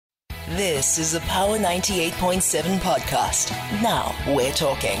This is a Power 98.7 podcast. Now we're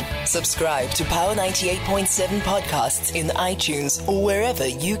talking. Subscribe to Power 98.7 podcasts in iTunes or wherever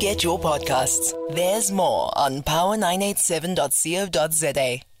you get your podcasts. There's more on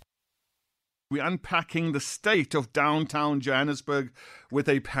power987.co.za. We're unpacking the state of downtown Johannesburg with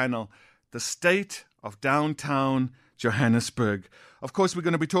a panel. The state of downtown Johannesburg. Of course, we're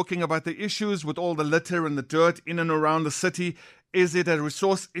going to be talking about the issues with all the litter and the dirt in and around the city. Is it a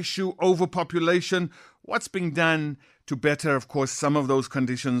resource issue, overpopulation? What's being done to better, of course, some of those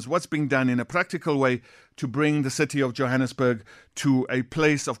conditions? What's being done in a practical way to bring the city of Johannesburg to a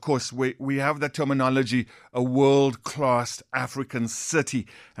place, of course, we have that terminology, a world-class African city.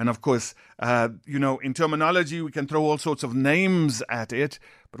 And of course, in terminology, we can throw all sorts of names at it.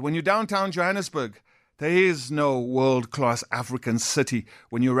 But when you're downtown Johannesburg, there is no world-class African city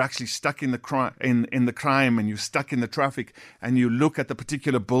when you're actually stuck in the crime and you're stuck in the traffic and you look at the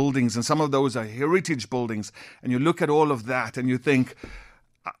particular buildings, and some of those are heritage buildings, and you look at all of that and you think,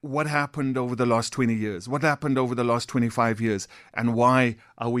 what happened over the last 20 years? What happened over the last 25 years? And why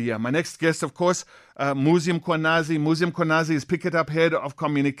are we here? My next guest, of course, Muzi Mkhwanazi. Muzi Mkhwanazi is Pick It Up Head of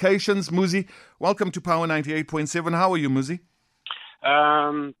Communications. Muzi, welcome to Power 98.7. How are you, Muzi?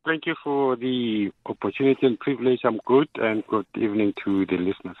 Thank you for the opportunity and privilege. I'm good, and good evening to the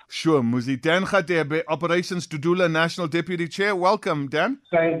listeners. Sure, Muzi. Dan Khadebe, Operations Dudula National Deputy Chair. Welcome, Dan.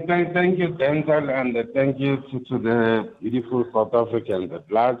 Thank you, Denzel, and thank you to the beautiful South Africans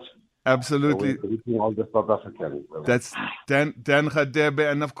at large. Absolutely. All the South Africans. That's Dan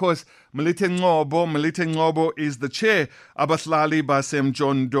Khadebe. And of course, Malite Ngobo is the chair, Abahlali Basem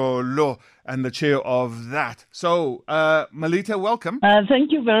John Dolo, and the chair of that. So, Malita, welcome.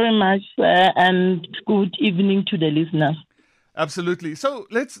 Thank you very much, and good evening to the listeners. Absolutely. So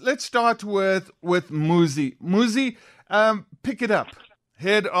let's start with Muzi. Muzi, Pick It Up,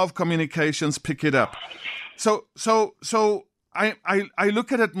 Head of Communications, Pick It Up. So I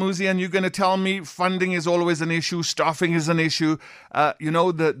look at it, Muzi, and you're going to tell me funding is always an issue, staffing is an issue,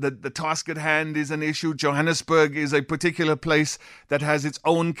 the task at hand is an issue. Johannesburg is a particular place that has its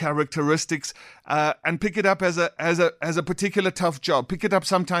own characteristics, and Pick It Up has a particular tough job. Pick It Up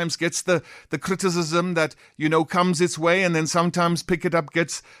sometimes gets the criticism that comes its way, and then sometimes Pick It Up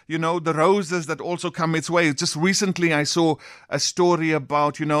gets the roses that also come its way. Just recently, I saw a story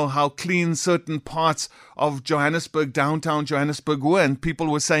about how clean certain parts of Johannesburg, downtown Johannesburg, were, and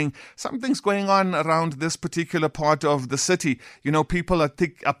people were saying something's going on around this particular part of the city. People are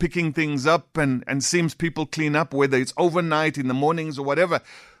picking things up, and seems people clean up, whether it's overnight, in the mornings, or whatever.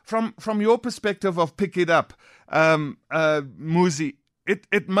 From your perspective of Pick It Up, Muzi,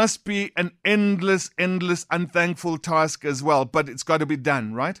 it must be an endless, unthankful task as well, but it's got to be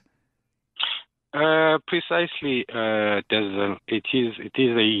done, right? Precisely, it is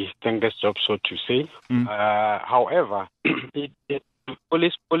a thankless job, so to say. However,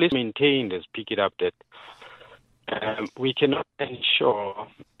 police maintained as Pick It Up that we cannot ensure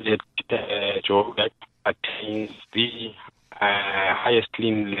that Joburg attains the highest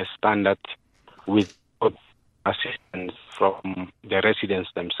cleanliness standard with assistance from the residents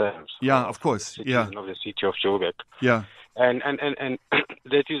themselves. Yeah, of course. Yeah, of the city of Joburg. Yeah, and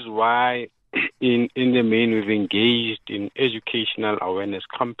that is why. In the main, we've engaged in educational awareness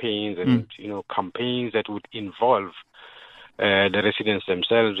campaigns and campaigns that would involve the residents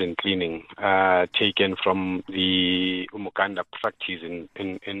themselves in cleaning, taken from the Umuganda practice in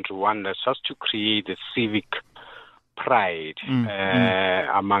Rwanda, just to create a civic pride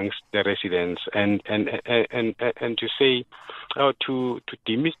amongst the residents, and to say, to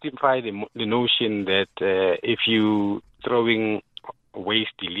demystify the notion that if you throwing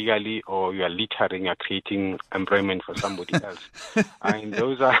waste illegally or you are littering, you are creating employment for somebody else.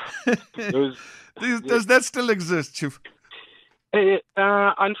 Those are those. Does that still exist, Chief?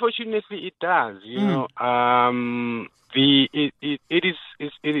 Unfortunately, it does. It is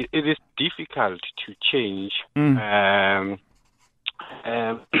difficult to change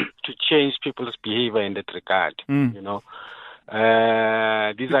people's behavior in that regard.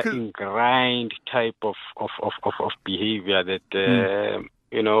 These are ingrained type of behavior that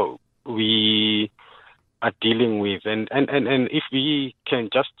we are dealing with, and if we can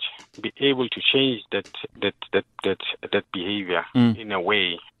just be able to change that behavior in a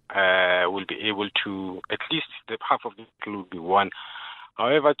way, we'll be able to, at least the half of it will be won.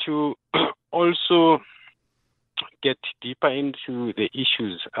 However, to also get deeper into the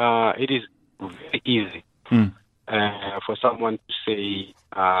issues, it is very easy. For someone to say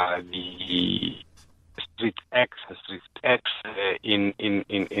the street X in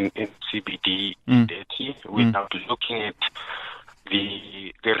CBD dirty without looking at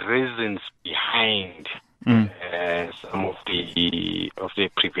the reasons behind some of the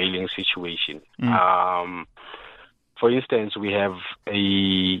prevailing situation. For instance, we have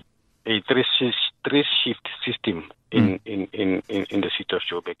a three-shift system in the city of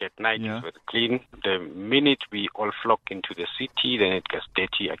Joburg. At night, it's very clean. The minute we all flock into the city, then it gets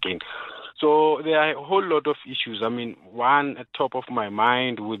dirty again. So there are a whole lot of issues. I mean, one at top of my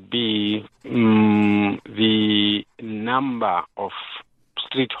mind would be the number of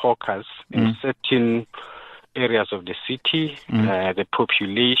street hawkers in certain areas of the city, the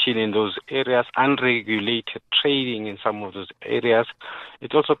population in those areas, unregulated trading in some of those areas.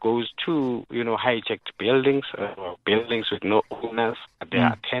 It also goes to, hijacked buildings, buildings with no owners. There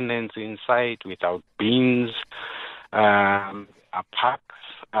are tenants inside without bins, parks.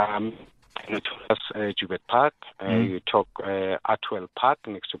 You talk Joburg Park, you talk Atwell Park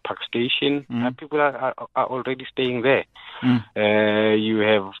next to Park Station. People are already staying there. You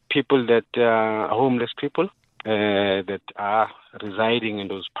have people that homeless people that are residing in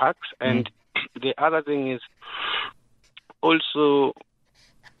those parks. And the other thing is also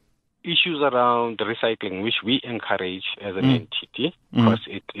issues around recycling, which we encourage as an entity because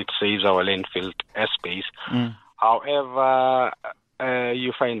it saves our landfill airspace. However,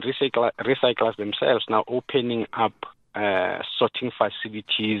 you find recyclers themselves now opening up sorting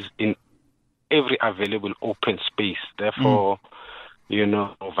facilities in every available open space, therefore,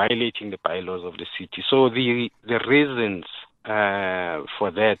 violating the bylaws of the city. So the reasons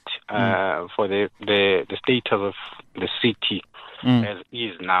for that, for the status of the city as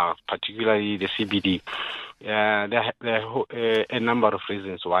is now, particularly the CBD, there are a number of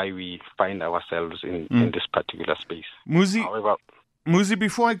reasons why we find ourselves in this particular space. However, Muzi,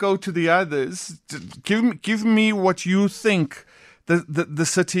 before I go to the others, give me what you think the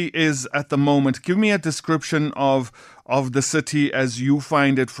city is at the moment. Give me a description of the city as you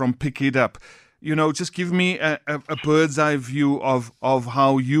find it from Pick It Up. Just give me a bird's eye view of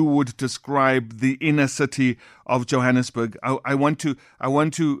how you would describe the inner city of Johannesburg. I want to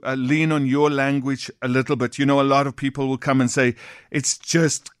lean on your language a little bit. A lot of people will come and say it's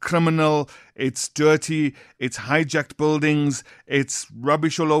just criminal, it's dirty, it's hijacked buildings, it's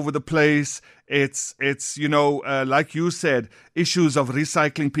rubbish all over the place. It's like you said, issues of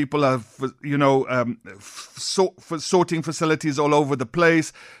recycling. People have sorting facilities all over the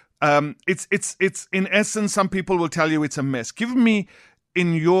place. It's in essence, some people will tell you it's a mess. Give me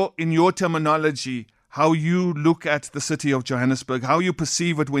in your terminology how you look at the city of Johannesburg, how you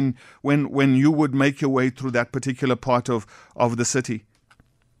perceive it when you would make your way through that particular part of the city.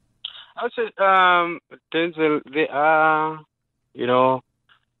 I would say, Denzel, they are,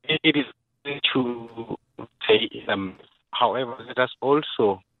 it is to say, however, let us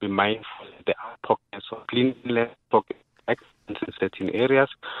also be mindful that there are pockets of cleanliness, pockets in certain areas.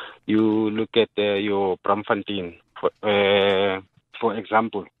 You look at your Bramfontein, for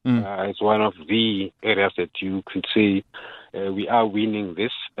example, it's one of the areas that you could say we are winning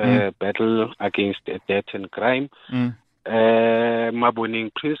this battle against debt and crime.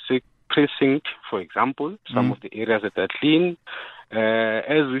 Maboning precinct, for example, some of the areas that are clean.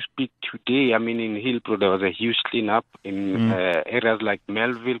 As we speak today, in Hillbrow, there was a huge cleanup in areas like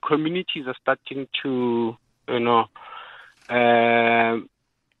Melville. Communities are starting to,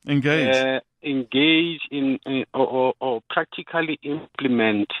 engage in or practically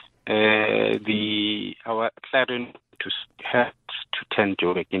implement our clarion to help to turn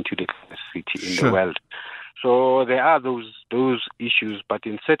Joburg into the city in the world. So there are those issues, but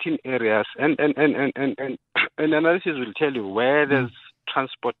in certain areas, and analysis will tell you where there's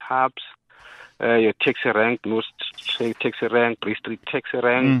transport hubs, your taxi rank, taxi rank, Bree Street taxi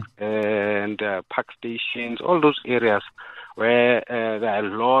rank, and park stations, all those areas where there are a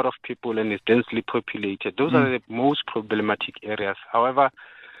lot of people and it's densely populated. Those are the most problematic areas. However,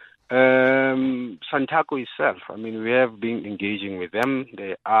 Santaco itself, we have been engaging with them.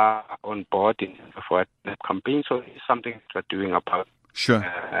 They are on board for the campaign, so it's something we're doing about. Sure.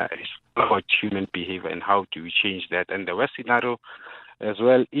 It's about human behavior and how do we change that. And the worst scenario as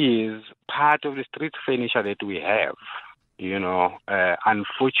well is part of the street furniture that we have.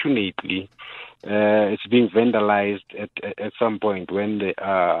 Unfortunately, it's being vandalized at some point when there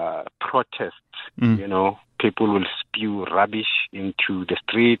are protests. People will spew rubbish into the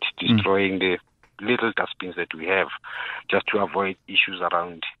street, destroying the little dustbins that we have, just to avoid issues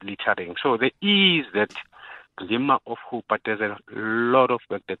around littering. So there is that glimmer of hope, but there's a lot of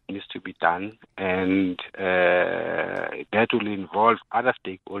work that needs to be done, and that will involve other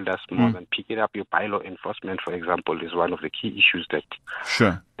stakeholders more than picking up your bylaw enforcement, for example, is one of the key issues that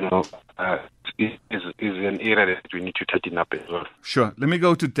an area that we need to tighten up as well. Sure. Let me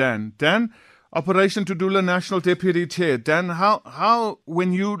go to Dan. Dan, Operation Tudula National Deputy Chair. Dan, how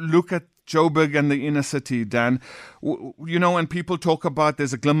when you look at Joburg and the inner city, Dan, and people talk about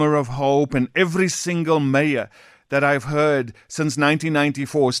there's a glimmer of hope, and every single mayor that I've heard since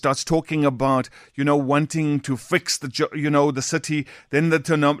 1994 starts talking about, wanting to fix the city. Then the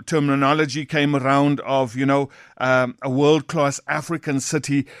terminology came around of, a world-class African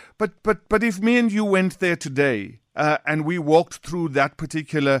city. But if me and you went there today, and we walked through that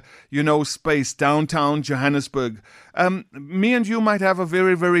particular, space, downtown Johannesburg, me and you might have a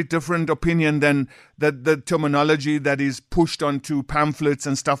very, very different opinion than the terminology that is pushed onto pamphlets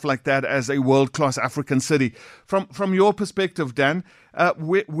and stuff like that as a world-class African city. From your perspective, Dan,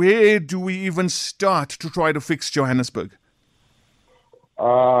 where do we even start to try to fix Johannesburg?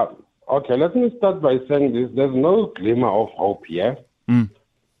 Okay, let me start by saying this. There's no glimmer of hope here.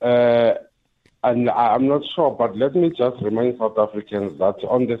 And I'm not sure, but let me just remind South Africans that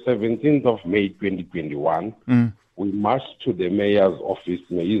on the 17th of May 2021, we marched to the mayor's office,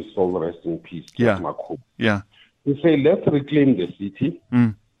 may his soul rest in peace, Makubu. Yeah. We say, let's reclaim the city.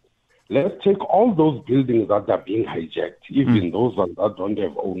 Let's take all those buildings that are being hijacked, even those that don't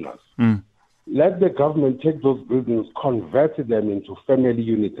have owners. Let the government take those buildings, convert them into family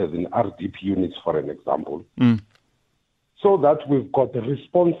units, as in RDP units, for an example, so that we've got a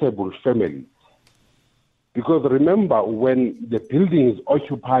responsible family. Because remember, when the building is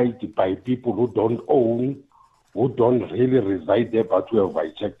occupied by people who don't own, who don't really reside there, but who have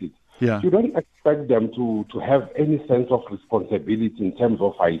hijacked it, you don't expect them to have any sense of responsibility in terms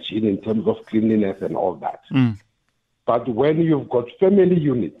of hygiene, in terms of cleanliness and all that. But when you've got family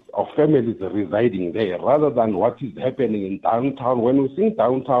units or families residing there, rather than what is happening in downtown, when we think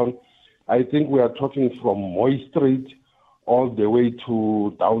downtown, I think we are talking from Moy Street all the way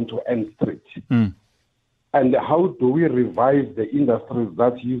down to N Street. And how do we revive the industries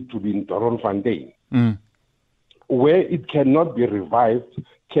that used to be in Doronfontein? Where it cannot be revived,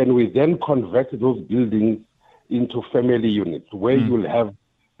 can we then convert those buildings into family units where you'll have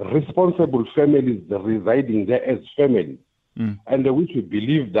responsible families residing there as families, and which we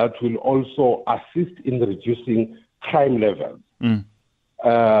believe that will also assist in reducing crime levels.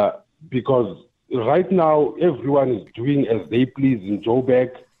 Because right now, everyone is doing as they please in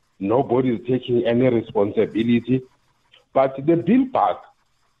Joburg. Nobody is taking any responsibility. But the bill part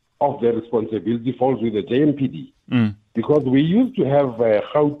of the responsibility falls with the JMPD. Because we used to have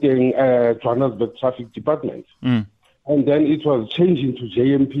Gauteng, Johannesburg Traffic Department. And then it was changed into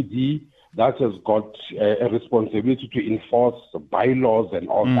JMPD that has got a responsibility to enforce bylaws and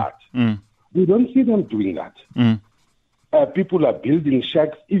all that. We don't see them doing that. People are building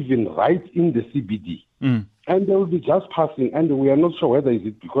shacks even right in the CBD. And they will be just passing, and we are not sure whether is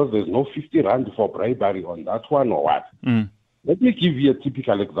it because there's no 50 rand for bribery on that one or what. Let me give you a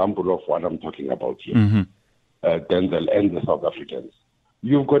typical example of what I'm talking about here, Denzel and the South Africans.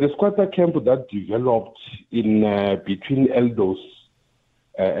 You've got a squatter camp that developed in between Eldos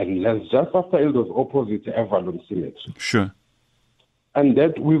and Lens, just after Eldos, opposite Avalon Cemetery. Sure. And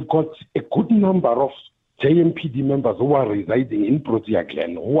that we've got a good number of JMPD members who are residing in Protea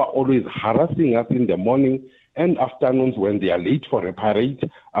Glen, who are always harassing us in the morning and afternoons when they are late for a parade,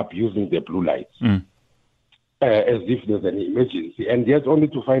 abusing the blue lights, as if there's an emergency. And yet only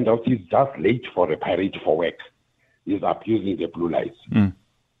to find out he's just late for a parade for work. He's abusing the blue lights.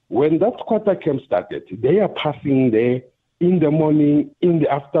 When that squatter camp started, they are passing there in the morning, in the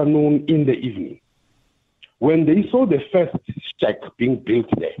afternoon, in the evening. When they saw the first shack being built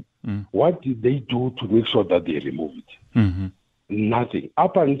there, what did they do to make sure that they remove it? Nothing.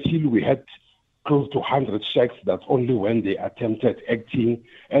 Up until we had close to 100 shacks, that's only when they attempted acting,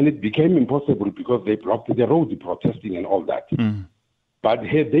 and it became impossible because they blocked the road, protesting and all that. But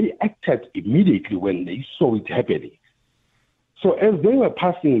they acted immediately when they saw it happening. So as they were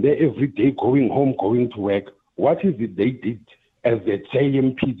passing there every day, going home, going to work, what is it they did as the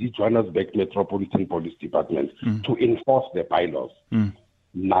JMPD, Johannesburg Metropolitan Police Department, to enforce the bylaws?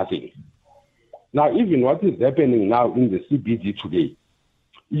 Nothing. Now, even what is happening now in the CBD today,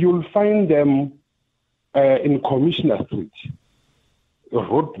 you'll find them in Commissioner Street,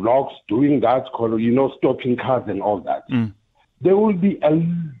 roadblocks, doing that, stopping cars and all that. There will be a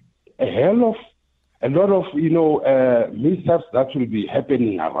lot of mishaps that will be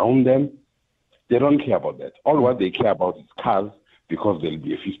happening around them. They don't care about that. All what they care about is cars, because there'll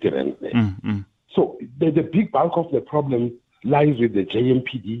be a 50 rand there. So the big bulk of the problem lies with the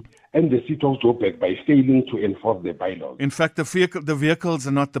JMPD and the city of Joburg by failing to enforce the bylaws. In fact, the vehicles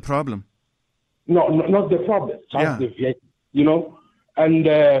are not the problem. No, not the problem. Just the vehicle, And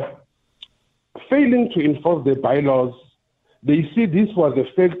failing to enforce the bylaws. They see this was a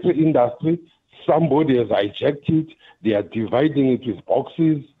factory industry. Somebody has hijacked it. They are dividing it with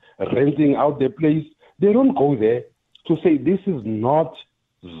boxes, renting out the place. They don't go there to say, this is not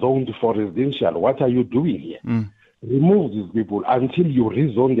zoned for residential. What are you doing here? Remove these people until you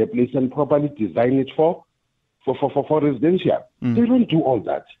rezone the place and properly design it for residential. They don't do all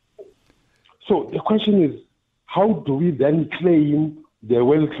that. So the question is, how do we then claim the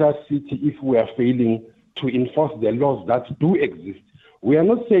world-class city if we are failing to enforce the laws that do exist? We are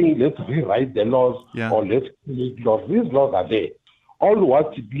not saying let's rewrite the laws or let's create laws. These laws are there. All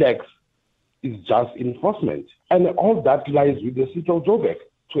what it lacks is just enforcement. And all that lies with the city of Joburg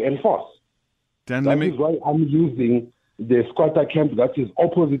to enforce. That is why I'm using the squatter camp that is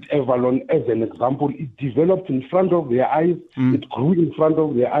opposite Avalon as an example. It developed in front of their eyes. It grew in front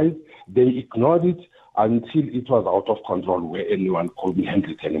of their eyes. They ignored it until it was out of control where anyone couldn't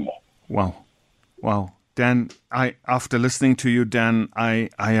handle it anymore. Wow. Dan, after listening to you, Dan, I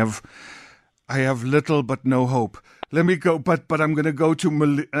have little but no hope. Let me go, but I'm going to go to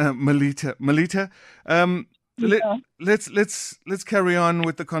Melita. Melita, let's carry on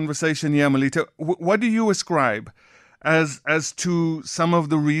with the conversation here, Melita. What do you ascribe as to some of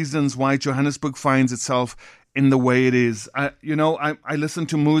the reasons why Johannesburg finds itself in the way it is? I listen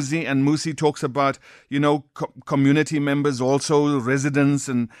to Musi, and Musi talks about, community members, also residents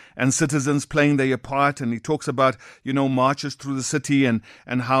and citizens playing their part. And he talks about, marches through the city and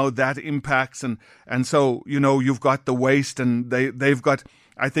how that impacts. And so, you've got the waste, and they've got,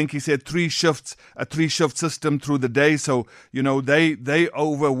 I think he said, a 3-shift system through the day. So, they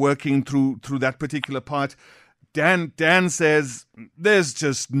overworking through that particular part. Dan says there's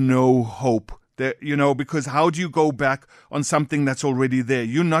just no hope. Because how do you go back on something that's already there?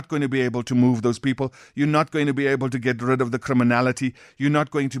 You're not going to be able to move those people. You're not going to be able to get rid of the criminality. You're not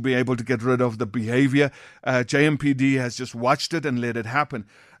going to be able to get rid of the behavior. JMPD has just watched it and let it happen.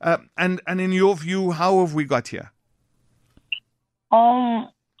 And in your view, how have we got here?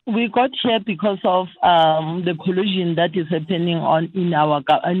 We got here because of the collusion that is happening in our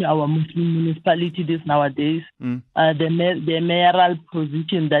Muslim municipalities nowadays. The mayoral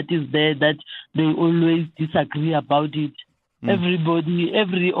position that is there, that they always disagree about it. Everybody,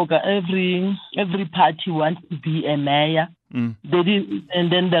 every party wants to be a mayor. And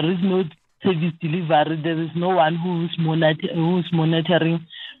then there is no service delivery. There is no one who's monitoring.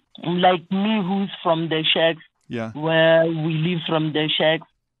 Like me, who's from the shacks, where we live from the shacks.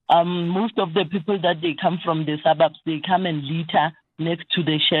 Most of the people that they come from the suburbs, they come and litter next to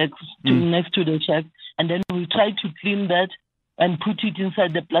the shacks, and then we try to clean that and put it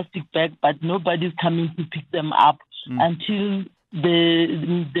inside the plastic bag, but nobody's coming to pick them up until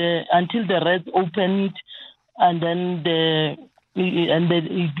the rats open it, and then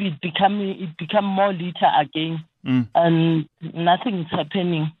it become more litter again, and nothing is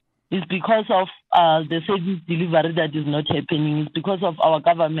happening. It's because of the service delivery that is not happening. It's because of our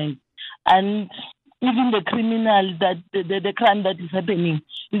government. And even the criminal, the crime that is happening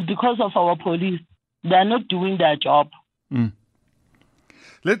is because of our police. They are not doing their job.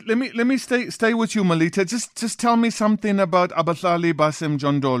 Let me stay with you, Melita. Just tell me something about Abahlali Basim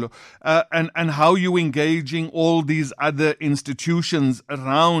Jondolo and how you engaging all these other institutions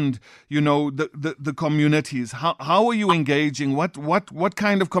around, the communities. How are you engaging? What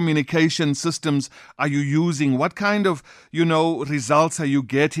kind of communication systems are you using? What kind of results are you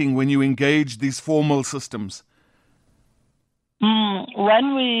getting when you engage these formal systems?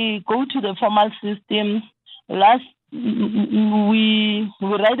 When we go to the formal systems, we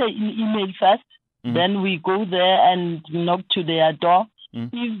write an email first, then we go there and knock to their door.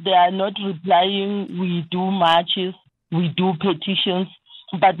 If they are not replying, we do marches, we do petitions,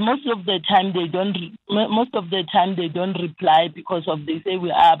 but most of the time they don't reply because of they say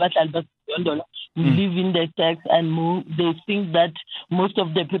we are we live in the shacks, and they think that most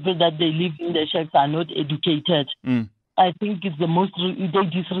of the people that they live in the shacks are not educated. I think it's they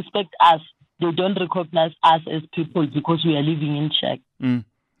disrespect us. They don't recognize us as people because we are living in shacks.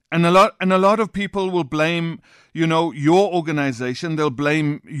 And a lot of people will blame, your organization. They'll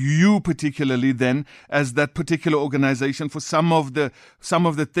blame you particularly then as that particular organization for some of the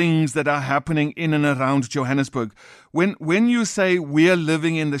things that are happening in and around Johannesburg. when you say we're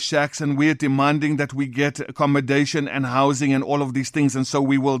living in the shacks and we're demanding that we get accommodation and housing and all of these things, and so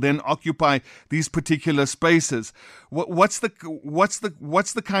we will then occupy these particular spaces, what's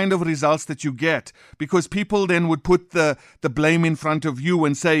the kind of results that you get? Because people then would put the blame in front of you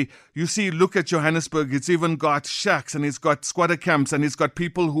and say, you see, look at Johannesburg, it's even got shacks and it's got squatter camps and it's got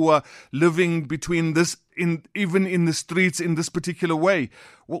people who are living between this even in the streets in this particular way.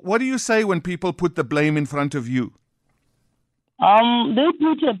 What do you say when people put the blame in front of you? They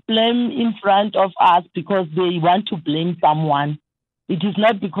put a blame in front of us because they want to blame someone. It is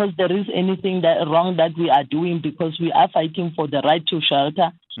not because there is anything wrong that we are doing, because we are fighting for the right to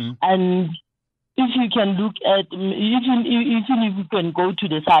shelter. And if you can look at, even if you can go to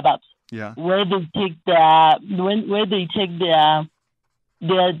the suburbs, where they take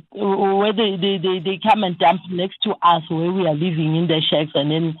where they come and dump next to us where we are living in the shacks,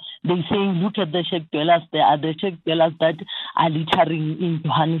 and then they saying, look at the shack dwellers. There are the shack dwellers that are littering in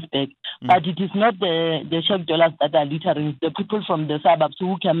Johannesburg. But it is not the shack dwellers that are littering. It's the people from the suburbs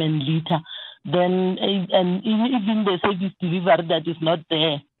who come and litter. Then, and even the service delivery that is not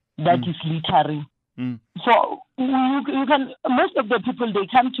there, that is littering. So you can, most of the people, they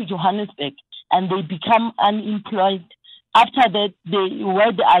come to Johannesburg and they become unemployed. After that, where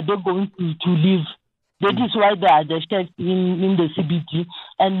are they going to live? That is why there are the shacks in the CBD,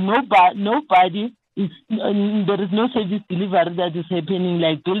 and nobody is. There is no service delivery that is happening,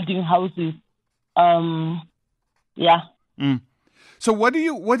 like building houses. So what do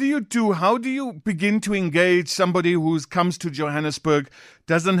you do? How do you begin to engage somebody who comes to Johannesburg,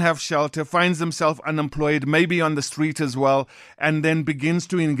 doesn't have shelter, finds himself unemployed, maybe on the street as well, and then begins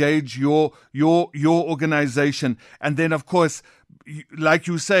to engage your organization? And then, of course, like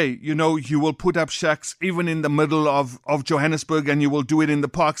you say, you will put up shacks even in the middle of Johannesburg, and you will do it in the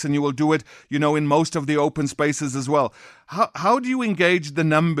parks, and you will do it, in most of the open spaces as well. How do you engage the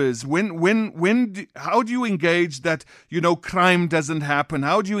numbers? How do you engage that, crime doesn't happen?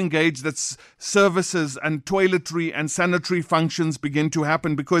 How do you engage that services and toiletry and sanitary functions begin to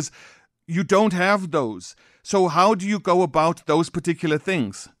happen? Because you don't have those. So how do you go about those particular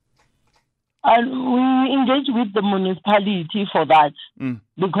things? We engage with the municipality for that,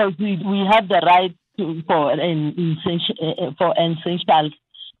 because we have the right for essentials.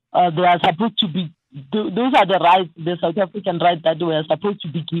 They are supposed to be. Those are the rights, the South African rights that were supposed to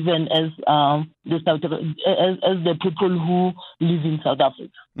be given as the people who live in South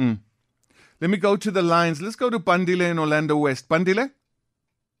Africa. Let me go to the lines. Let's go to Bandile in Orlando West. Bandile?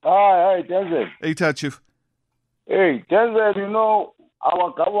 Hi, Denzel. Hey, Chief. Hey, Denzel,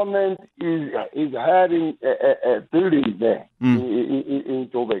 our government is hiring a building there in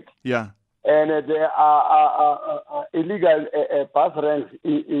Joburg. Yeah. And there are illegal bus ranks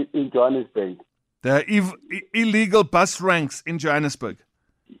in Johannesburg. There are illegal bus ranks in Johannesburg.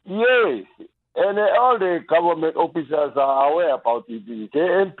 Yes. And all the government officers are aware about it. The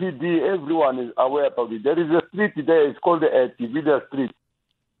MPD, everyone is aware about it. There is a street there, it's called the Divida Street.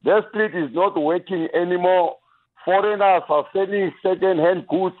 That street is not working anymore. Foreigners are selling second-hand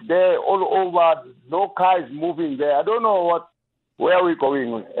goods there all over. No cars moving there. I don't know where we're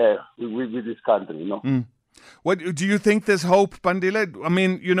going with this country, What do you think there's hope, Bandile? I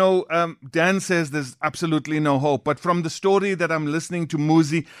mean, Dan says there's absolutely no hope. But from the story that I'm listening to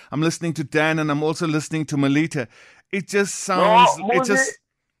Muzi, I'm listening to Dan, and I'm also listening to Melita, it just sounds...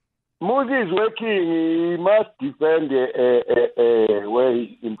 Muzi is working. He must defend where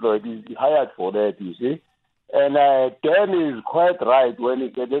he's employed. He's hired for that, you see. And Dan is quite right when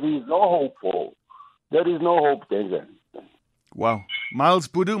he said there is no hope Denzel. Wow. Miles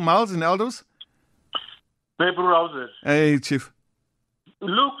Budu, Miles in Eldos? Hey, Chief.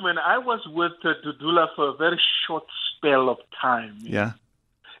 Look, man, I was with Dudula for a very short spell of time. Yeah.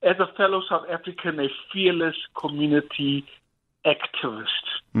 As a fellow South African, a fearless community activist.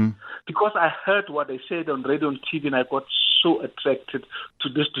 Because I heard what they said on radio and TV, and I got so attracted to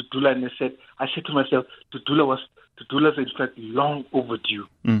this Dudula, and I said to myself, Dudula's in fact long overdue.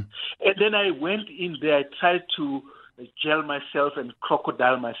 And then I went in there, I tried to gel myself and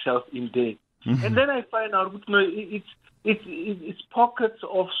crocodile myself in there. And then I find out, it's pockets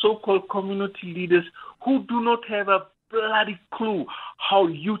of so-called community leaders who do not have a bloody clue how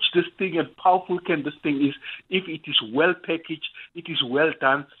huge this thing and powerful can this thing is if it is well packaged, it is well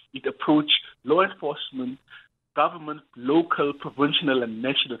done, it approach law enforcement, government, local, provincial, and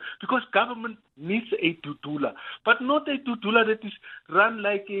national. Because government needs a Dudula, but not a Dudula that is run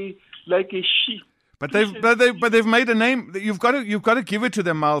like a sheep. But they've made a name. You've got to give it to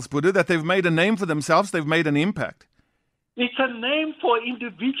them, Miles Budu, that they've made a name for themselves. They've made an impact. It's a name for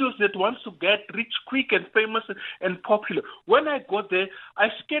individuals that wants to get rich quick and famous and popular. When I got there, I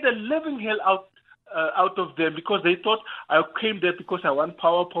scared a living hell out of them because they thought I came there because I want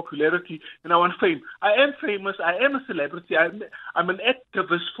power, popularity, and I want fame. I am famous. I am a celebrity. I'm an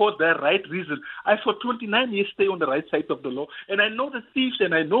activist for the right reason. I, for 29 years, stay on the right side of the law, and I know the thieves,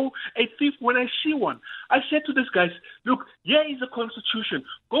 and I know a thief when I see one. I said to these guys, look, here is the Constitution.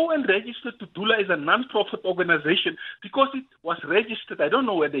 Go and register Tudula as a non-profit organization because it was registered. I don't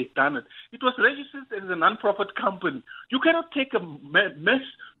know where they've done it. It was registered as a non-profit company. You cannot take a mass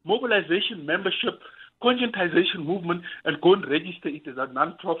mobilization, membership, conscientization movement and go and register it as a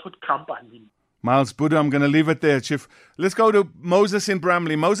non-profit company. Miles Buddha, I'm going to leave it there, Chief. Let's go to Moses in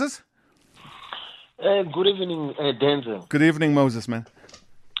Bramley. Moses? Good evening, Denzel. Good evening, Moses, man.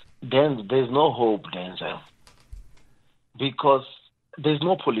 Denzel, there's no hope, Denzel, because there's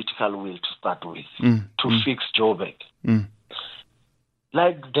no political will to start with to fix Joburg.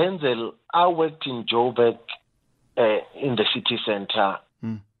 Like Denzel, I worked in Joburg in the city center,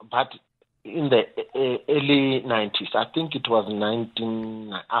 but in the early 90s, I think it was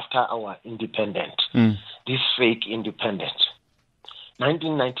after our independence, this fake independence,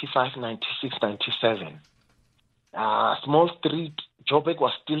 1995, 96, 97. Small Street, Joburg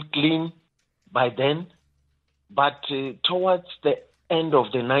was still clean by then, but towards the end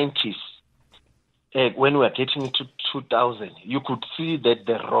of the 90s, when we were getting into 2000, you could see that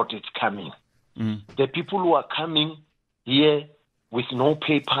the road is coming. The people who are coming here with no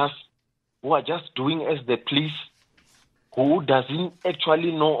papers, who are just doing as they please, who doesn't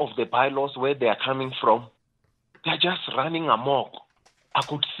actually know of the bylaws where they are coming from, they're just running amok. I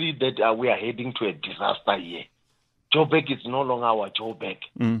could see that we are heading to a disaster here. Joburg is no longer our Joburg,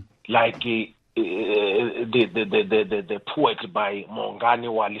 like the poet by Mongane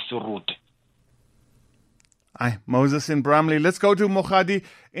Walisirut. Aye, Moses in Bramley. Let's go to Mokhadi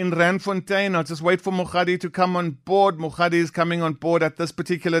in Randfontein. I'll just wait for Mokhadi to come on board. Mokhadi is coming on board at this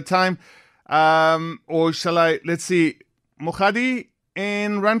particular time. Or shall I? Let's see. Mokhadi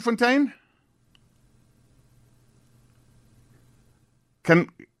in Randfontein? Can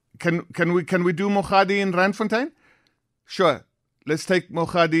we do Mokhadi in Randfontein? Sure. Let's take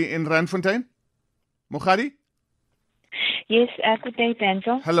Mokhadi in Randfontein. Mokhadi? Yes, good day,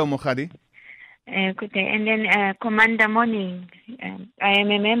 Denzel. Hello, Mokhadi. Good day. And then, Commander, morning. I am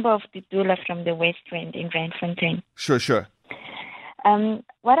a member of the Dula from the West End in Randfontein. Sure.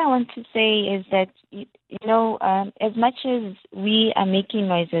 What I want to say is that, as much as we are making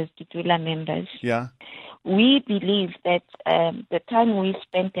noise as the Dula members, we believe that the time we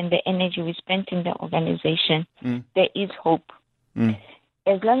spent and the energy we spent in the organization, there is hope.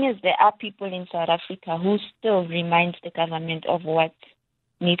 As long as there are people in South Africa who still remind the government of what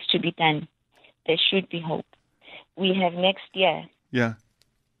needs to be done, there should be hope. We have next year. Yeah.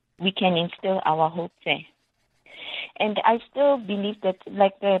 We can instill our hope there. And I still believe that,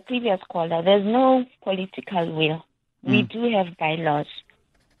 like the previous caller, there's no political will. We do have bylaws.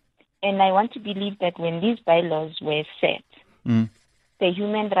 And I want to believe that when these bylaws were set, the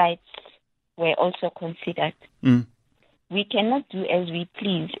human rights were also considered. We cannot do as we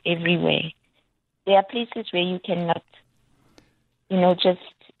please everywhere. There are places where you cannot, just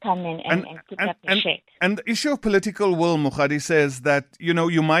come in and put up a shed. And the issue of political will, Mokhadi says that,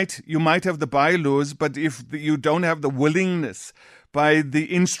 you might have the bylaws, but if you don't have the willingness by the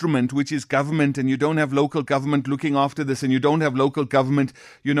instrument, which is government, and you don't have local government looking after this, and you don't have local government,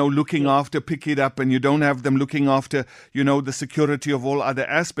 looking after, pick it up, and you don't have them looking after, the security of all other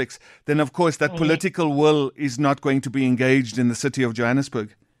aspects, then of course that political will is not going to be engaged in the city of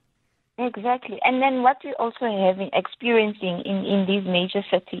Johannesburg. Exactly. And then what we're also experiencing in these major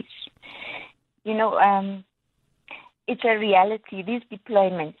cities, it's a reality, these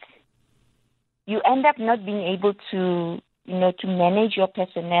deployments. You end up not being able to manage your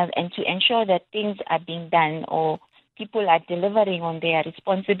personnel and to ensure that things are being done or people are delivering on their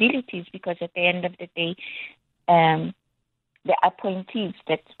responsibilities, because at the end of the day, the appointees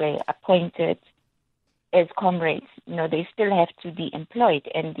that were appointed as comrades, they still have to be employed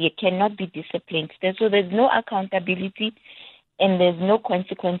and they cannot be disciplined. So there's no accountability and there's no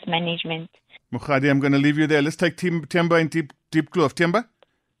consequence management. Mokhadi, I'm going to leave you there. Let's take Temba in Deep Kloof. Temba?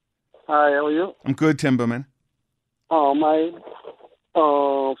 Hi, how are you? I'm good, Temba, man. My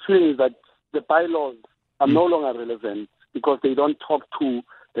feeling is that the bylaws are no longer relevant because they don't talk to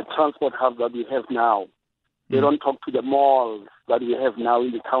the transport hubs that we have now. They don't talk to the malls that we have now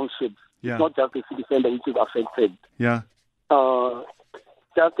in the townships. Yeah. It's not just the city center which is affected. Yeah.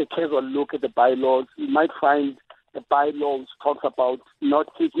 Just a casual look at the bylaws, you might find the bylaws talks about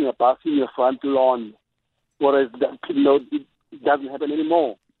not taking a bus in your front lawn. whereas that, it doesn't happen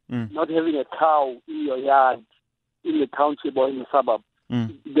anymore. Not having a cow in your yard, in the township or in the suburb,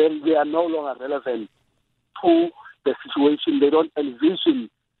 then they are no longer relevant to the situation. They don't envision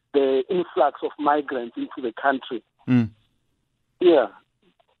the influx of migrants into the country. Yeah.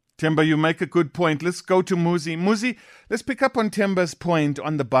 Temba, you make a good point. Let's go to Muzi. Muzi, let's pick up on Temba's point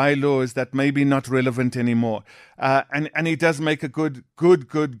on the bylaws that may be not relevant anymore. And he does make a good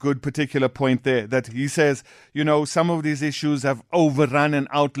particular point there, that he says, some of these issues have overrun and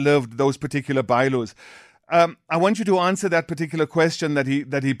outlived those particular bylaws. I want you to answer that particular question that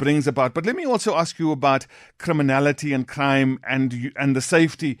he brings about. But let me also ask you about criminality and crime and the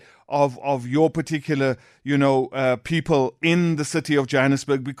safety of your particular, people in the city of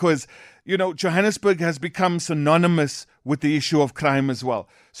Johannesburg, because, Johannesburg has become synonymous with the issue of crime as well.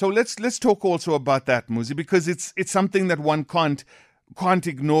 So let's talk also about that, Muzi, because it's something that one can't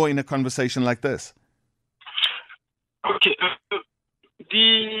ignore in a conversation like this. Okay.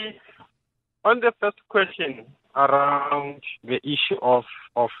 On the first question around the issue of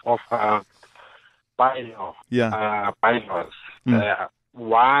bylaw, bylaws,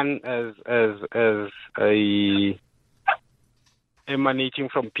 one as a emanating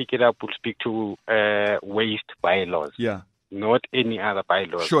from Pick It Up will speak to waste bylaws, not any other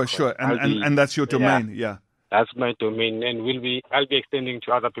bylaws. Sure, and that's your domain, That's my domain, and I'll be extending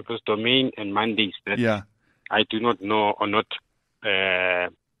to other people's domain and mandates that I do not know or not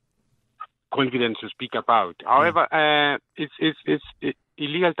confident to speak about. However, it's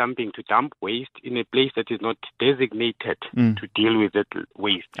illegal dumping, to dump waste in a place that is not designated to deal with that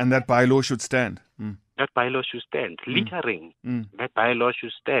waste. And that bylaw should stand. That bylaw should stand. Littering, that bylaw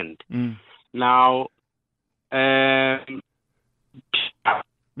should stand. Now,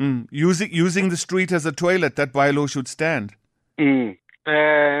 using the street as a toilet, that bylaw should stand. Pick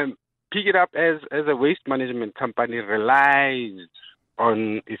It Up as a waste management company relies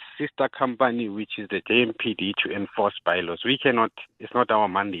on its sister company, which is the JMPD, to enforce bylaws. We cannot, it's not our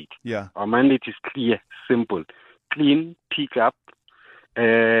mandate. Our mandate is clear, simple. Clean, pick up,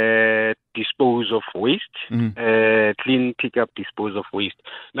 dispose of waste. Clean, pick up, dispose of waste.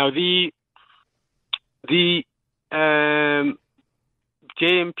 Now, the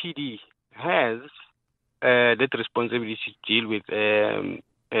JMPD has that responsibility to deal with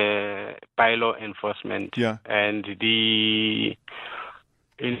bylaw enforcement. And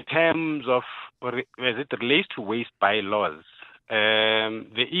in terms of, as it relates to waste bylaws, there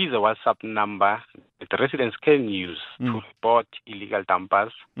is a WhatsApp number that the residents can use to report illegal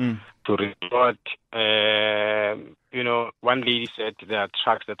dumpers, to report, one lady said there are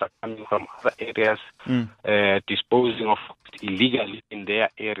trucks that are coming from other areas, disposing of illegally in their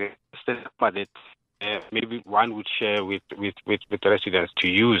area. That maybe one would share with residents to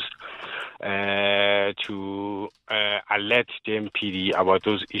use to alert JMPD about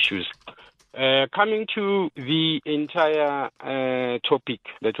those issues. Coming to the entire topic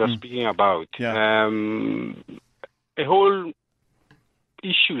that we're speaking about, a whole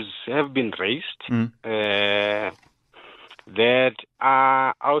issues have been raised that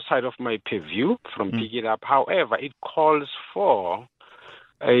are outside of my purview from Pick It Up. However, it calls for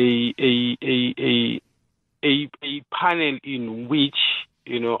a panel in which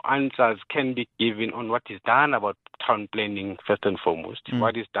answers can be given on what is done about town planning first and foremost,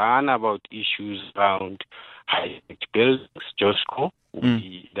 what is done about issues around high-tech buildings. JOSCO would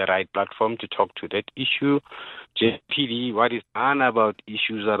be the right platform to talk to that issue. JPD, what is done about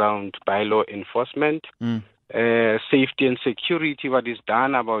issues around bylaw enforcement. Safety and security, what is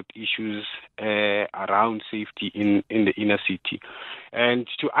done about issues around safety in the inner city. And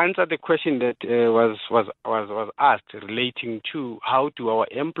to answer the question that was asked relating to how do our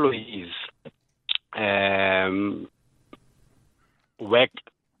employees work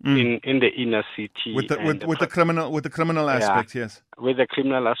in the inner city with the criminal aspect, yes, with the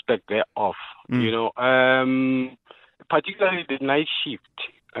criminal aspect thereof, particularly the night shift.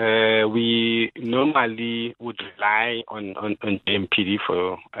 We normally would rely on MPD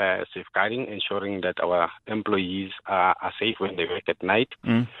for safeguarding, ensuring that our employees are safe when they work at night.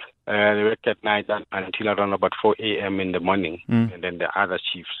 They work at night until around about 4 a.m. in the morning, and then the other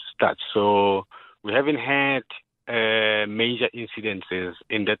shifts start. So we haven't had major incidences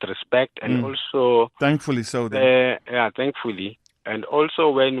in that respect, and also thankfully so. Then. Thankfully, and also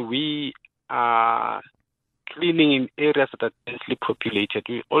when we are cleaning in areas that are densely populated,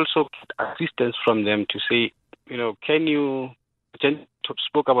 we also get assistance from them to say, can you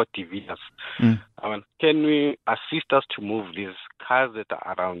spoke about dividers. Can we assist us to move these cars that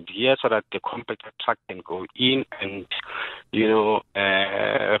are around here so that the compactor truck can go in and,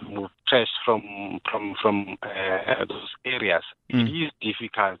 move trash from those areas? It is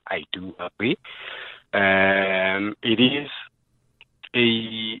difficult, I do agree. It is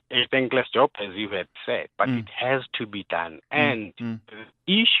a thankless job, as you had said, but it has to be done. And the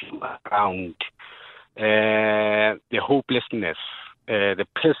issue around the hopelessness, the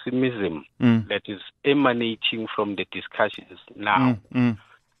pessimism that is emanating from the discussions now,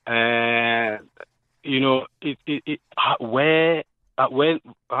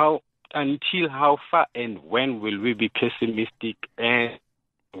 until how far and when will we be pessimistic, and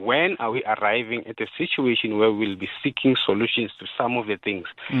when are we arriving at a situation where we'll be seeking solutions to some of the things?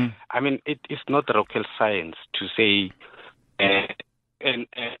 I mean, it is not rocket science to say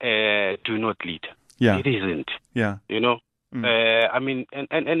do not lead. Yeah. It isn't. Yeah. I mean,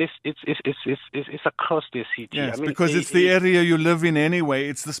 and it's across the city. Yes, I mean, because it's the area you live in anyway.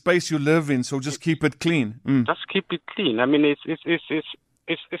 It's the space you live in, so just keep it clean. Just keep it clean. I mean,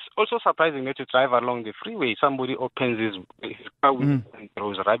 it's also surprising that you drive along the freeway, somebody opens his car window and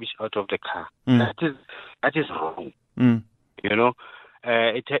throws rubbish out of the car. That is wrong.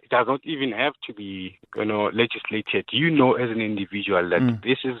 It does not even have to be, legislated. As an individual that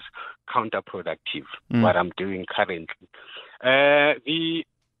this is counterproductive, what I'm doing currently. The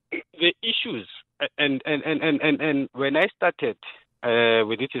issues, and when I started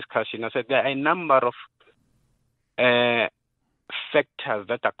with this discussion, I said there are a number of factors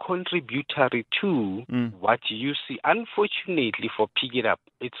that are contributory to what you see. Unfortunately, for Pick It Up,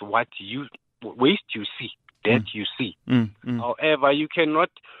 it's waste you see, that you see. However, you cannot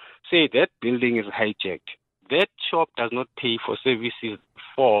say that building is hijacked. That shop does not pay for services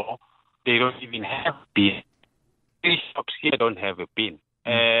for, they don't even have a bin. These shops here don't have a bin.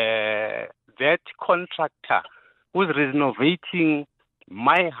 That contractor who's renovating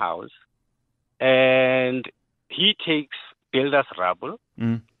my house, and he takes builder's rubble,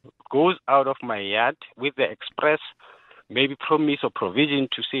 goes out of my yard with the express maybe promise or provision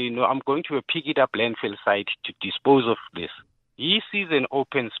to say, I'm going to a Pick It Up landfill site to dispose of this. He sees an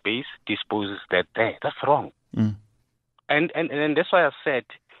open space, disposes that there. That's wrong. And that's why I said,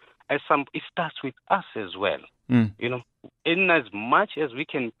 it starts with us as well. In as much as we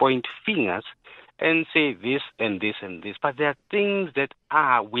can point fingers and say this and this and this, but there are things that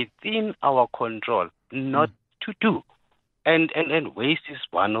are within our control not to do. And waste is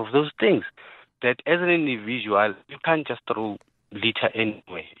one of those things that as an individual, you can't just throw litter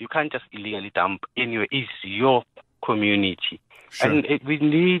anywhere. You can't just illegally dump anywhere. It's your community. Sure. And we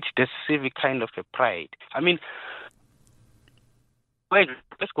need the civic kind of a pride. I mean,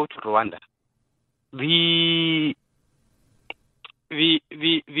 let's go to Rwanda. The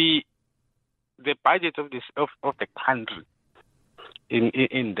budget of the country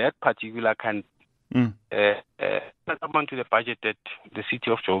in that particular country amount to the budget that the city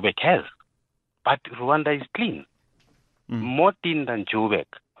of Joburg has. But Rwanda is clean. More clean than Joburg.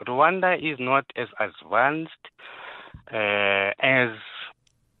 Rwanda is not as advanced as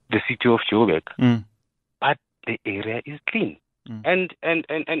the city of Joburg. But the area is clean. And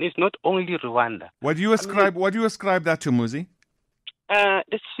it's not only Rwanda. What do you ascribe that to, Muzi?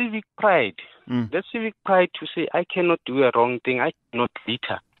 The civic pride. The civic pride to say, I cannot do a wrong thing. I cannot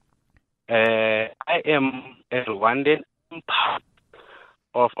litter. I am a Rwandan part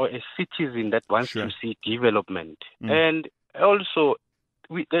of a citizen that wants to see development. And also,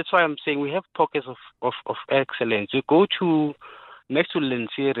 that's why I'm saying we have pockets of excellence. You go to next to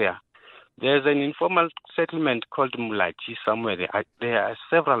Lenseria, there's an informal settlement called Mulachi somewhere. There are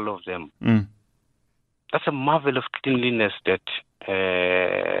several of them. That's a marvel of cleanliness that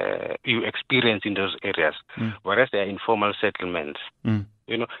you experience in those areas, whereas there are informal settlements.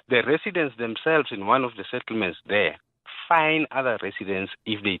 The residents themselves in one of the settlements there fine other residents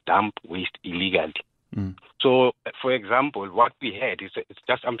if they dump waste illegally. So, for example, what we had is,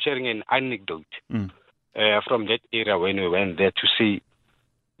 I'm sharing an anecdote from that area when we went there to see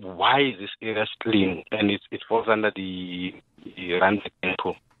why is this area clean, and it falls under the Rwanda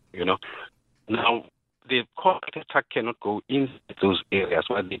temple, Now, the compactor truck cannot go in those areas.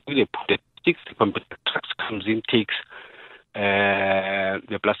 What they do, they put the compactor trucks comes in, takes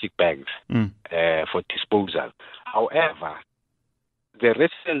the plastic bags for disposal. However, the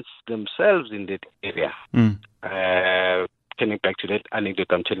residents themselves in that area, coming back to that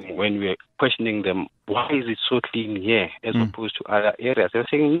anecdote I'm telling you, when we were questioning them, why is it so clean here as opposed to other areas? They're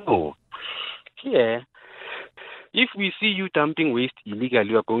saying, no, here if we see you dumping waste illegally,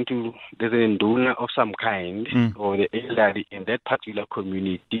 you are going to, there's an donor of some kind or the elderly in that particular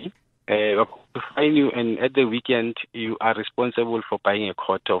community. To find you, and at the weekend you are responsible for buying a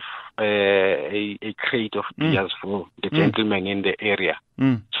quart of a crate of beers for the gentleman in the area.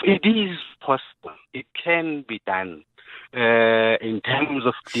 So it is possible. It can be done in terms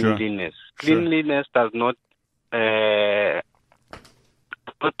of cleanliness. Cleanliness does not a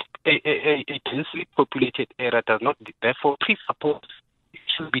densely populated area does not therefore presuppose it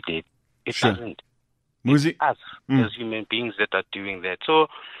should be dead. It doesn't. It's us as human beings that are doing that. So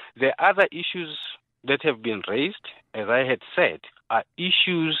the other issues that have been raised, as I had said, are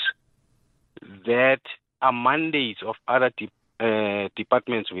issues that are mandates of other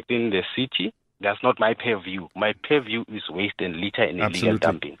departments within the city. That's not my purview. My purview is waste and litter and illegal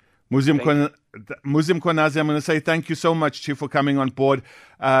dumping. Muslim Konazi, I'm going to say thank you so much, Chief, for coming on board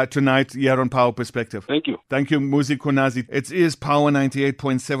tonight here on Power Perspective. Thank you. Thank you, Muzi Konazi. It is Power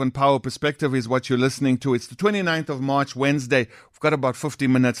 98.7. Power Perspective is what you're listening to. It's the 29th of March, Wednesday. We've got about 50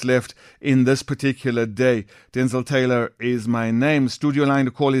 minutes left in this particular day. Denzel Taylor is my name. Studio line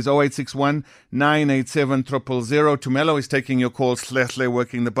to call is 0861 987 000. Tumelo is taking your calls. Leslie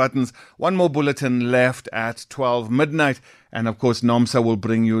working the buttons. One more bulletin left at 12 midnight. And, of course, Nomsa will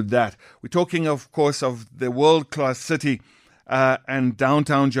bring you that. We're talking, of course, of the world-class city and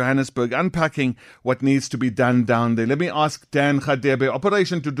downtown Johannesburg, unpacking what needs to be done down there. Let me ask Dan Khadebe,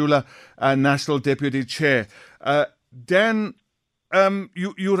 Operation Tudula National Deputy Chair. Dan,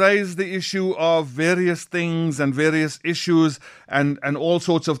 you raise the issue of various things and various issues and all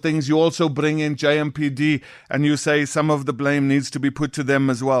sorts of things. You also bring in JMPD and you say some of the blame needs to be put to them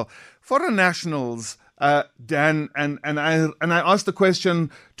as well. Foreign nationals, Dan, and I asked the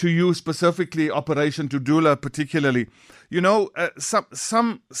question to you specifically, Operation Tudula particularly. You know,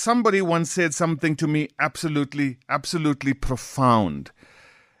 somebody once said something to me absolutely profound,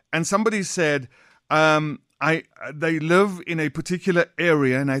 and somebody said, they live in a particular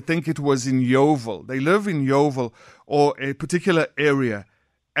area, and I think it was in Yeovil. They live in Yeovil or a particular area,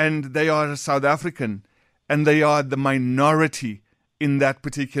 and they are South African, and they are the minority in that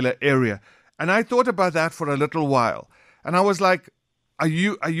particular area. And I thought about that for a little while. And I was like, are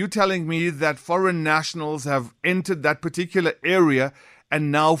you telling me that foreign nationals have entered that particular area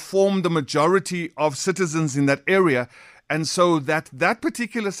and now form the majority of citizens in that area? And so that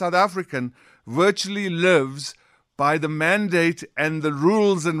particular South African virtually lives by the mandate and the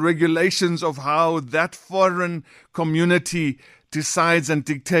rules and regulations of how that foreign community decides and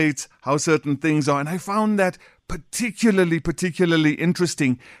dictates how certain things are. And I found that particularly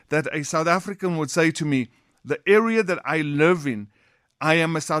interesting that a South African would say to me, the area that I live in, I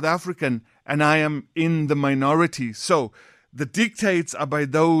am a South African and I am in the minority. So the dictates are by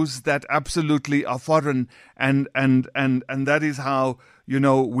those that absolutely are foreign and that is how, you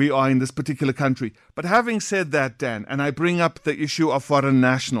know, we are in this particular country. But having said that, Dan, and I bring up the issue of foreign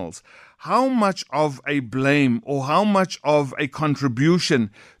nationals, how much of a blame or how much of a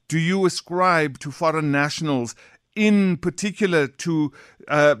contribution do you ascribe to foreign nationals, in particular to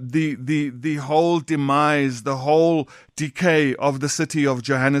the whole demise, the whole decay of the city of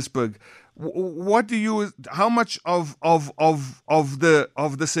Johannesburg? What do you? How much of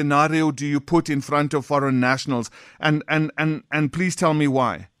the scenario do you put in front of foreign nationals? And please tell me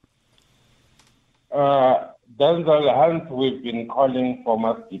why. Denzel, hence we've been calling for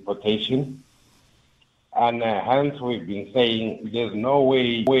mass deportation. And hence we've been saying there's no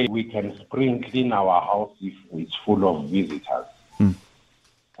way we can spring clean our house if it's full of visitors.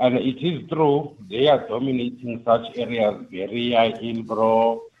 And it is true, they are dominating such areas, Berea,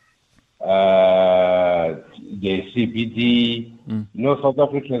 Hillbrow, the CBD. You know, South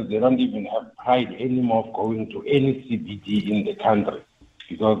Africans, they don't even have pride anymore of going to any CBD in the country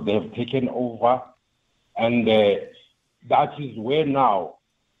because they've taken over. And that is where now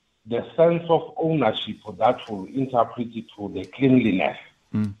the sense of ownership that will interpret it to the cleanliness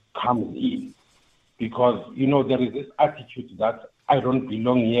comes in. Because, you know, there is this attitude that I don't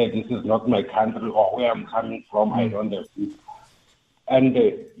belong here, this is not my country, or where I'm coming from, I don't have this. And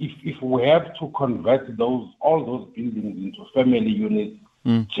if we have to convert all those buildings into family units,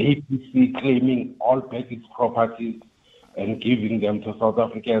 JPC claiming all back its properties and giving them to South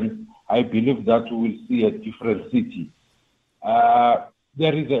Africans, I believe that we will see a different city.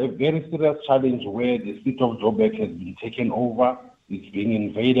 There is a very serious challenge where the city of Joburg has been taken over, it's being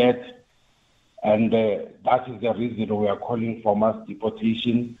invaded, and that is the reason we are calling for mass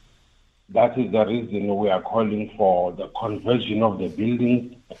deportation. That is the reason we are calling for the conversion of the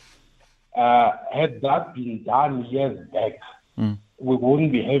buildings. Had that been done years back, we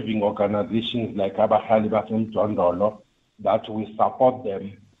won't be having organizations like Abahlali Basemjondolo that we support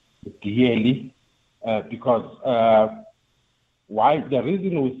them clearly because why? The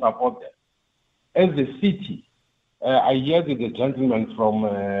reason we support them, as a city, I hear the gentleman from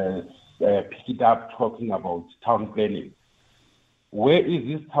Pick It Up talking about town planning. Where is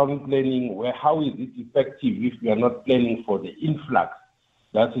this town planning? How is it effective if we are not planning for the influx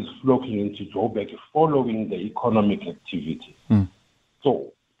that is flocking into Joburg following the economic activity?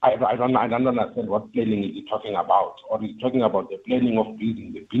 So I don't understand what planning is he talking about. Or he's talking about the planning of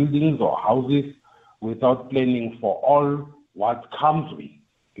building the buildings or houses without planning for all what comes with.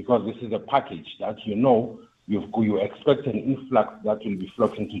 Because this is a package that you expect an influx that will be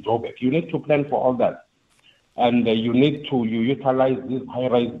flocking to Joburg. You need to plan for all that. And you need to utilize these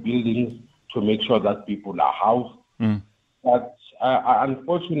high-rise buildings to make sure that people are housed. But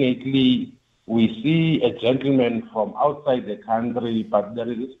unfortunately, we see a gentleman from outside the country, but there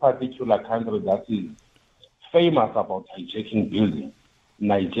is this particular country that is famous about hijacking buildings,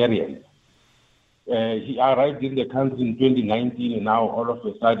 Nigerians. He arrived in the country in 2019, and now all of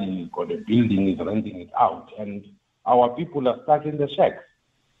a sudden he's got a building, he's renting it out, and our people are stuck in the shacks,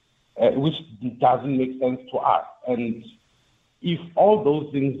 which doesn't make sense to us. And if all those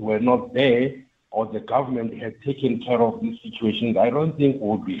things were not there, or the government had taken care of these situations, I don't think we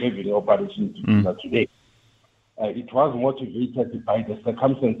would be having operations today. It was motivated by the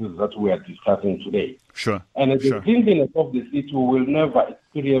circumstances that we are discussing today. Sure. And the cleanliness of the city will never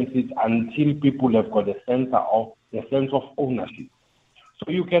experience it until people have got a sense of ownership.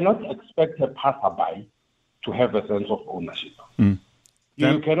 So you cannot expect a passerby to have a sense of ownership.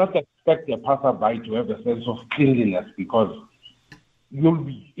 You cannot expect a passerby to have a sense of cleanliness because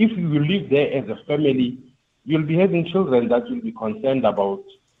if you live there as a family, you'll be having children that will be concerned about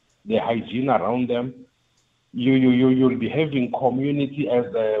the hygiene around them. You'll be having community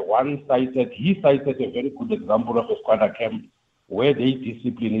as he cited a very good example of a squatter camp where they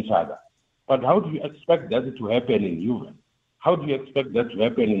discipline each other. But how do you expect that to happen in Uven? How do you expect that to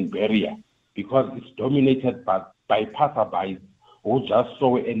happen in Beria? Because it's dominated by passerbys who just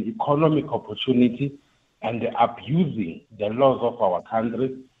saw an economic opportunity and abusing the laws of our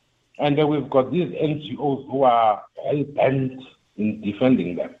country. And we've got these NGOs who are hell-bent in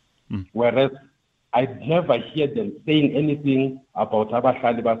defending them. Whereas I never hear them saying anything about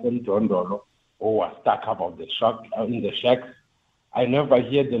Abahlali Basemjondolo who are stuck about in the shacks. I never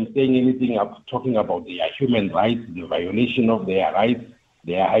hear them saying anything talking about their human rights, the violation of their rights,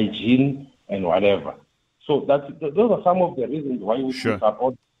 their hygiene, and whatever. So those are some of the reasons why we should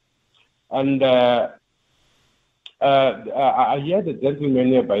support. And I hear the gentleman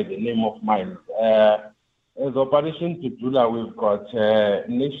here by the name of Miles. As Operation Tutula, we've got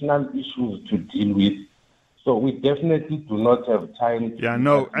national issues to deal with, so we definitely do not have time.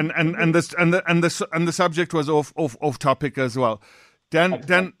 And the subject was off topic as well.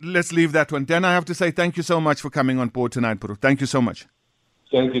 Dan, let's leave that one. Dan, I have to say thank you so much for coming on board tonight, Bro. Thank you so much.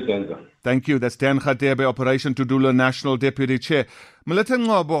 Thank you, Tenza. Thank you. That's Dan Khadebe, Operation Tudula National Deputy Chair. Mlete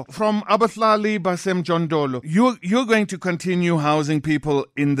Ngobo, from Abahlali Basemjondolo, you're going to continue housing people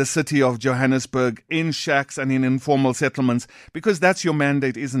in the city of Johannesburg, in shacks and in informal settlements, because that's your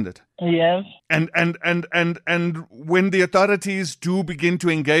mandate, isn't it? Yes. And when the authorities do begin to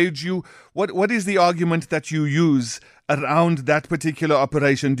engage you, what is the argument that you use around that particular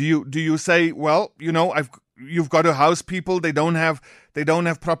operation? Do you say, well, you've got to house people, they don't have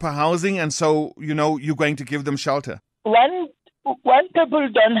proper housing, and so you're going to give them shelter? When people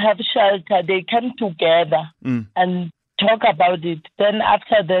don't have shelter, they come together and talk about it. Then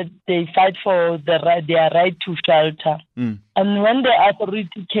after that, they fight for their right to shelter. And when the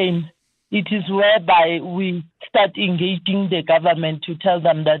authority came, it is whereby we start engaging the government to tell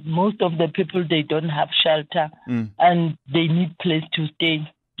them that most of the people, they don't have shelter and they need place to stay.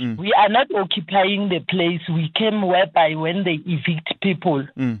 We are not occupying the place. We came whereby when they evict people.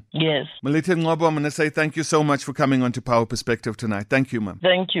 Yes. Malita Ngobo, I'm going to say thank you so much for coming on to Power Perspective tonight. Thank you, ma'am.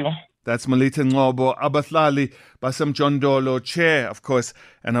 Thank you. That's Malita Ngobo, Abahlali Basemjondolo chair, of course.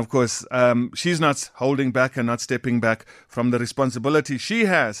 And of course, she's not holding back and not stepping back from the responsibility she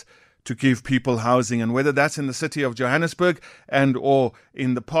has to give people housing, and whether that's in the city of Johannesburg and or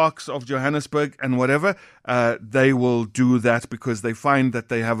in the parks of Johannesburg and whatever, they will do that because they find that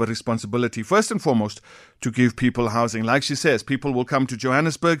they have a responsibility, first and foremost, to give people housing. Like she says, people will come to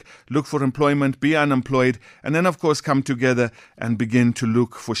Johannesburg, look for employment, be unemployed, and then, of course, come together and begin to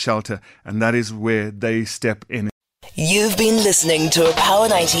look for shelter. And that is where they step in. You've been listening to a Power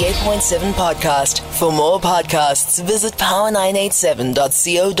 98.7 podcast. For more podcasts, visit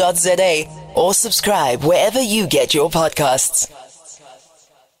power987.co.za or subscribe wherever you get your podcasts.